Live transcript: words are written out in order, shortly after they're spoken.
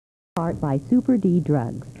part by Super D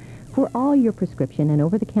Drugs. For all your prescription and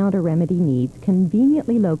over-the-counter remedy needs,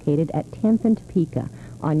 conveniently located at 10th and Topeka,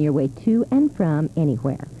 on your way to and from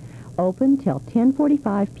anywhere. Open till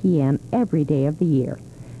 10:45 p.m. every day of the year.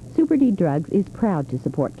 Super D Drugs is proud to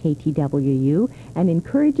support KTWU and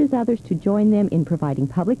encourages others to join them in providing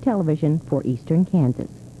public television for eastern Kansas.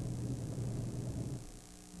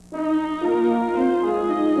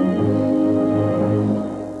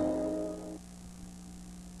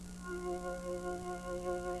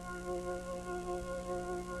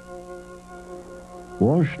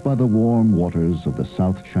 Washed by the warm waters of the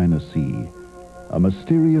South China Sea, a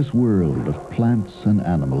mysterious world of plants and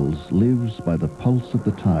animals lives by the pulse of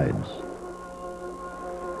the tides.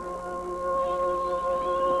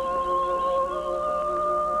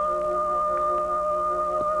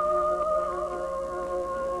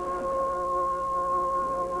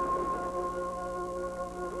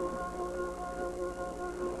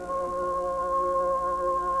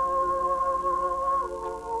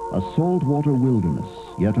 A saltwater wilderness,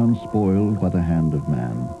 yet unspoiled by the hand of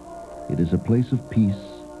man. It is a place of peace,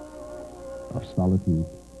 of solitude,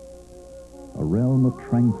 a realm of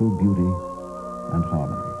tranquil beauty and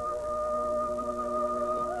harmony.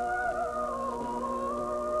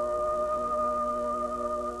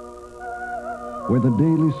 Where the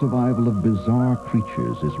daily survival of bizarre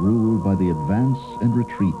creatures is ruled by the advance and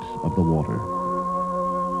retreat of the water.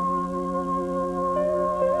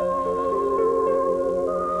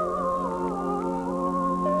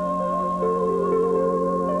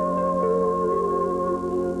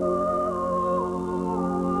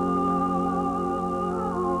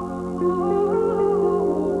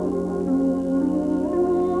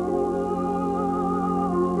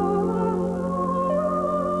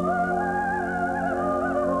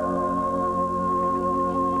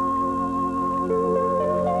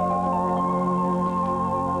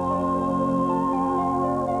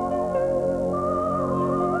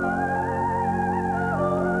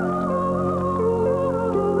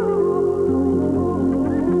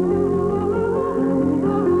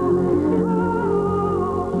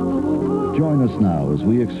 Join us now as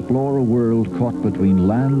we explore a world caught between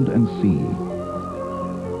land and sea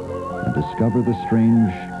and discover the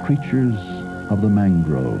strange creatures of the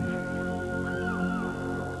mangrove.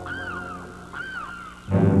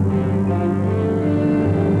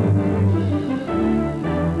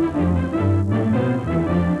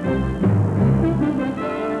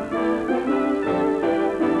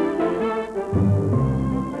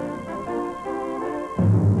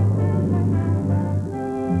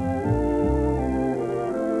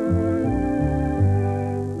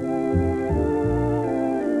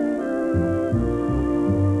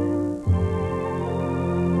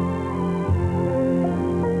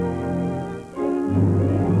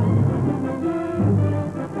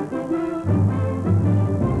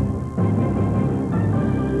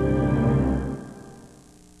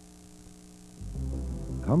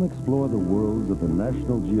 Come explore the worlds of the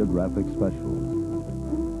National Geographic Specials.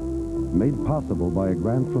 Made possible by a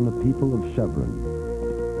grant from the people of Chevron.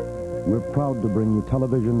 We're proud to bring you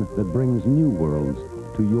television that brings new worlds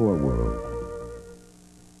to your world.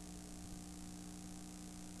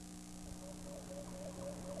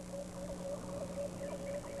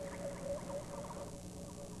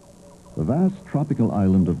 The vast tropical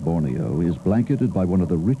island of Borneo is blanketed by one of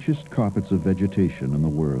the richest carpets of vegetation in the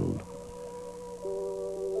world.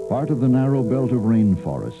 Part of the narrow belt of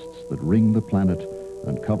rainforests that ring the planet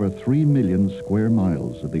and cover 3 million square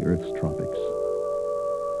miles of the Earth's tropics.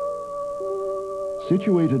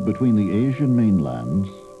 Situated between the Asian mainland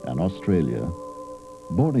and Australia,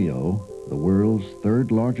 Borneo, the world's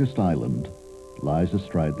third largest island, lies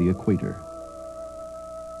astride the equator.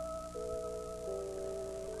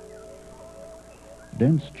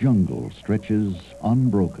 Dense jungle stretches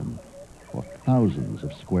unbroken for thousands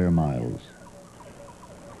of square miles.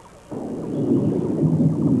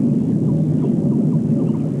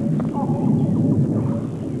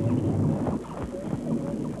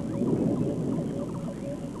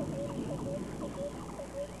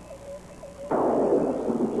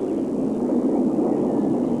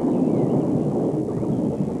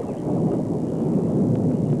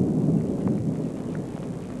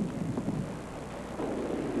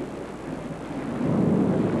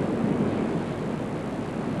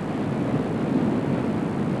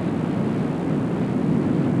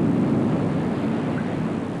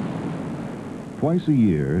 Twice a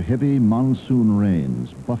year, heavy monsoon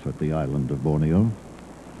rains buffet the island of Borneo.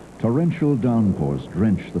 Torrential downpours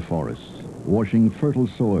drench the forests, washing fertile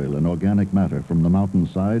soil and organic matter from the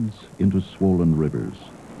mountainsides into swollen rivers.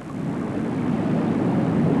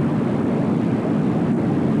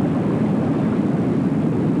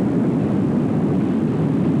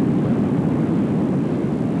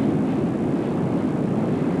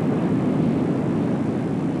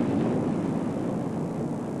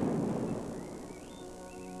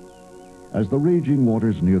 As the raging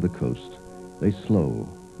waters near the coast, they slow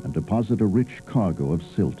and deposit a rich cargo of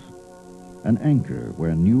silt, an anchor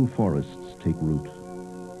where new forests take root,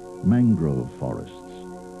 mangrove forests.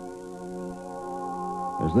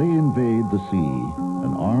 As they invade the sea,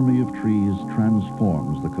 an army of trees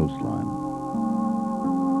transforms the coastline.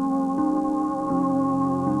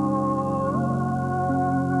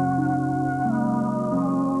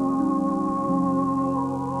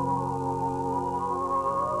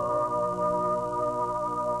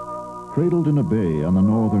 Cradled in a bay on the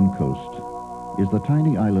northern coast is the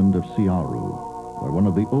tiny island of Siarau, where one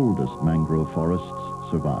of the oldest mangrove forests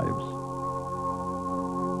survives.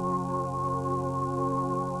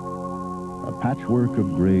 A patchwork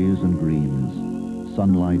of grays and greens,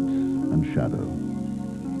 sunlight and shadow.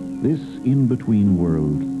 This in-between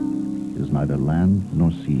world is neither land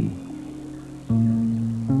nor sea.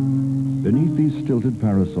 Beneath these stilted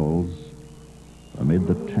parasols, amid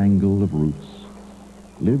the tangle of roots,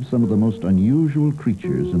 live some of the most unusual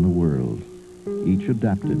creatures in the world, each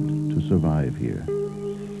adapted to survive here.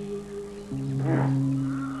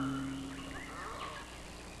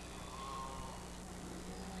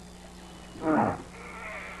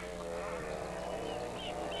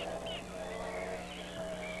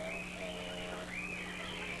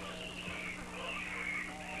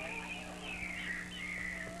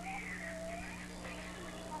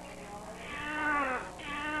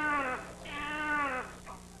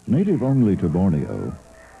 Native only to Borneo,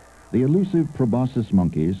 the elusive proboscis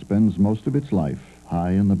monkey spends most of its life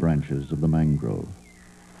high in the branches of the mangrove.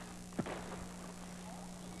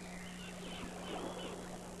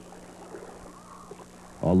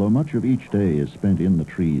 Although much of each day is spent in the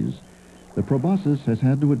trees, the proboscis has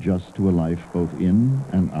had to adjust to a life both in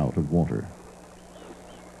and out of water.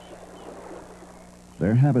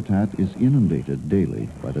 Their habitat is inundated daily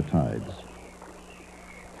by the tides.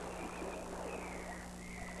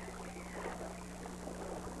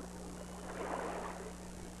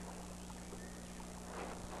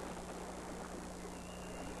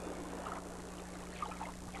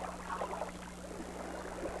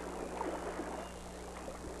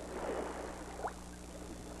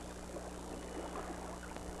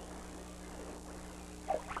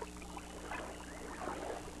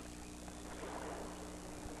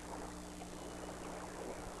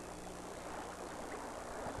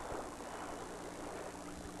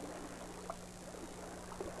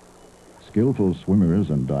 Skillful swimmers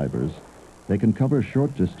and divers, they can cover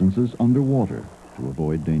short distances underwater to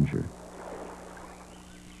avoid danger.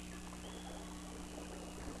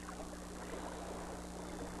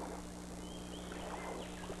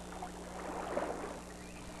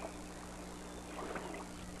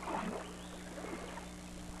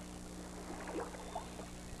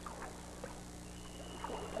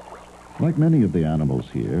 Like many of the animals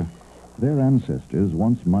here, their ancestors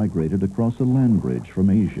once migrated across a land bridge from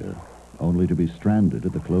Asia, only to be stranded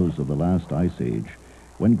at the close of the last ice age,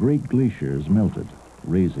 when great glaciers melted,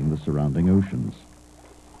 raising the surrounding oceans.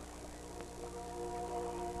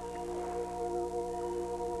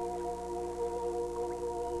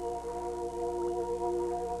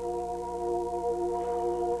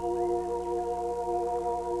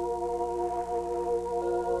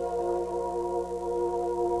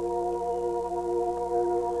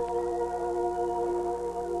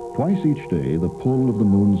 Twice each day, the pull of the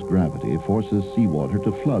moon's gravity forces seawater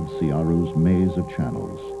to flood Siarau's maze of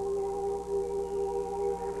channels.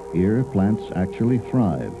 Here, plants actually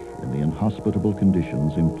thrive in the inhospitable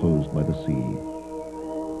conditions imposed by the sea.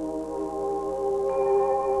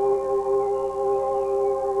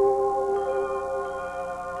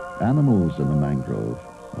 Animals in the mangrove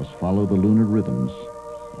must follow the lunar rhythms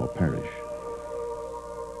or perish.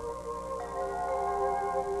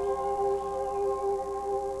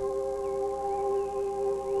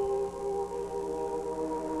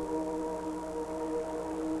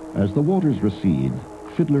 As the waters recede,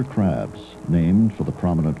 fiddler crabs, named for the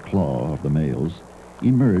prominent claw of the males,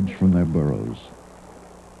 emerge from their burrows.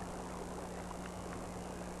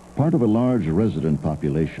 Part of a large resident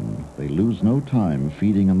population, they lose no time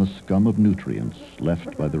feeding on the scum of nutrients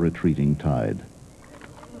left by the retreating tide.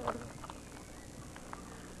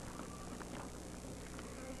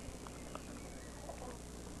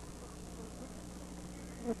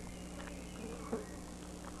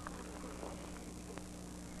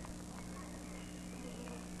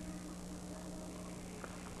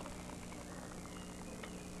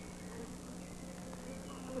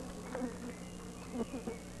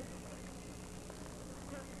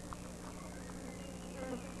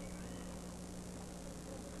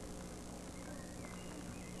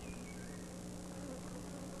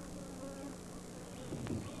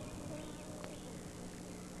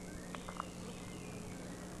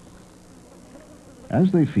 As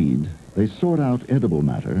they feed, they sort out edible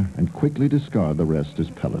matter and quickly discard the rest as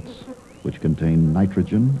pellets, which contain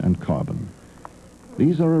nitrogen and carbon.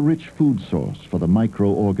 These are a rich food source for the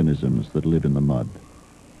microorganisms that live in the mud.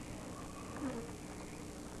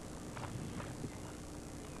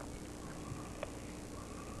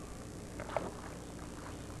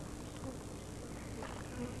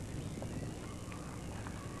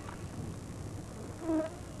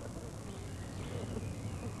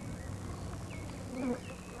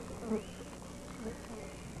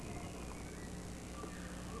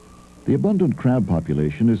 The abundant crab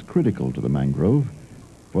population is critical to the mangrove,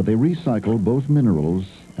 for they recycle both minerals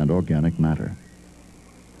and organic matter.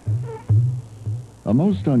 A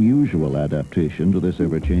most unusual adaptation to this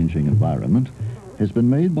ever-changing environment has been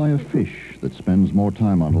made by a fish that spends more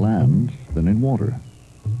time on land than in water.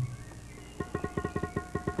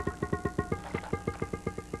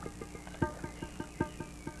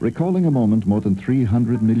 Recalling a moment more than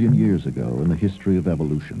 300 million years ago in the history of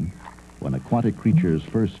evolution, when aquatic creatures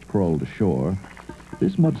first crawled ashore,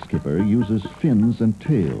 this mudskipper uses fins and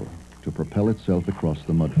tail to propel itself across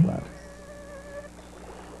the mudflat.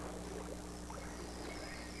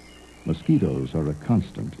 Mosquitoes are a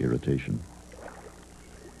constant irritation.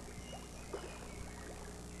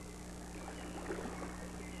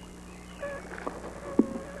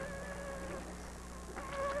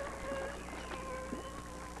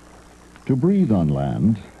 To breathe on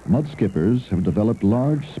land, mudskippers have developed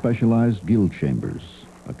large specialized gill chambers,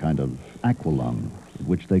 a kind of aqualung, in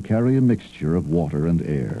which they carry a mixture of water and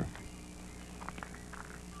air.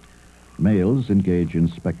 Males engage in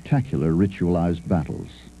spectacular ritualized battles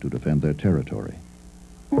to defend their territory.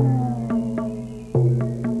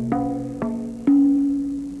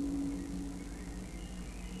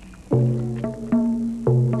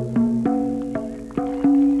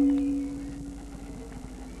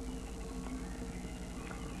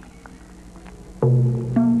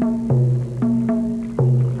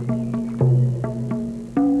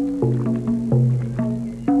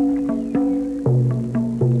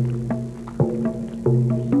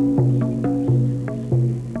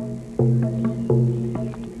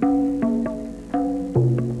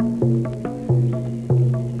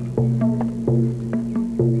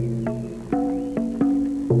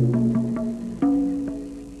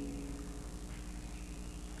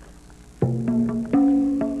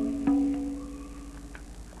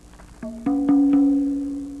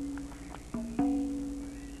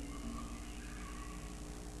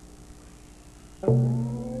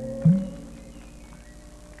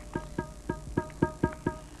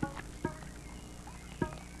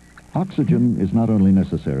 Oxygen is not only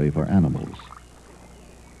necessary for animals.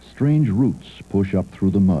 Strange roots push up through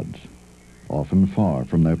the mud, often far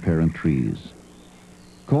from their parent trees.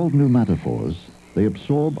 Called pneumatophores, they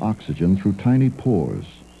absorb oxygen through tiny pores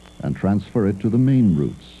and transfer it to the main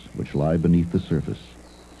roots, which lie beneath the surface.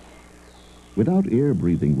 Without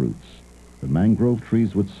air-breathing roots, the mangrove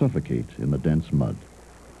trees would suffocate in the dense mud.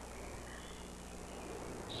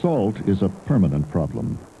 Salt is a permanent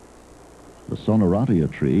problem. The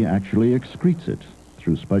Sonoratia tree actually excretes it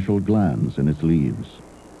through special glands in its leaves.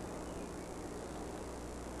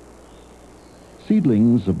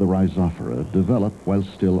 Seedlings of the Rhizophora develop while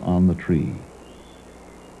still on the tree,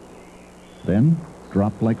 then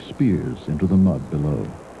drop like spears into the mud below.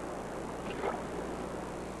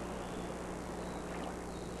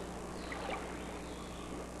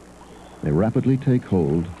 They rapidly take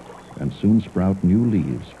hold and soon sprout new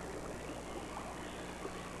leaves.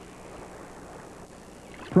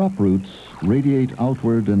 Prop roots radiate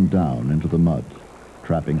outward and down into the mud,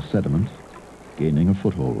 trapping sediment, gaining a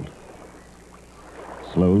foothold.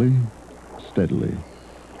 Slowly, steadily,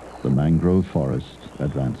 the mangrove forest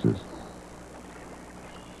advances.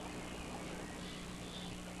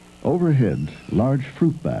 Overhead, large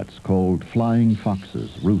fruit bats called flying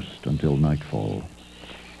foxes roost until nightfall.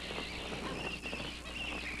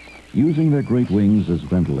 Using their great wings as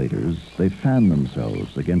ventilators, they fan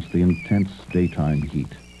themselves against the intense daytime heat.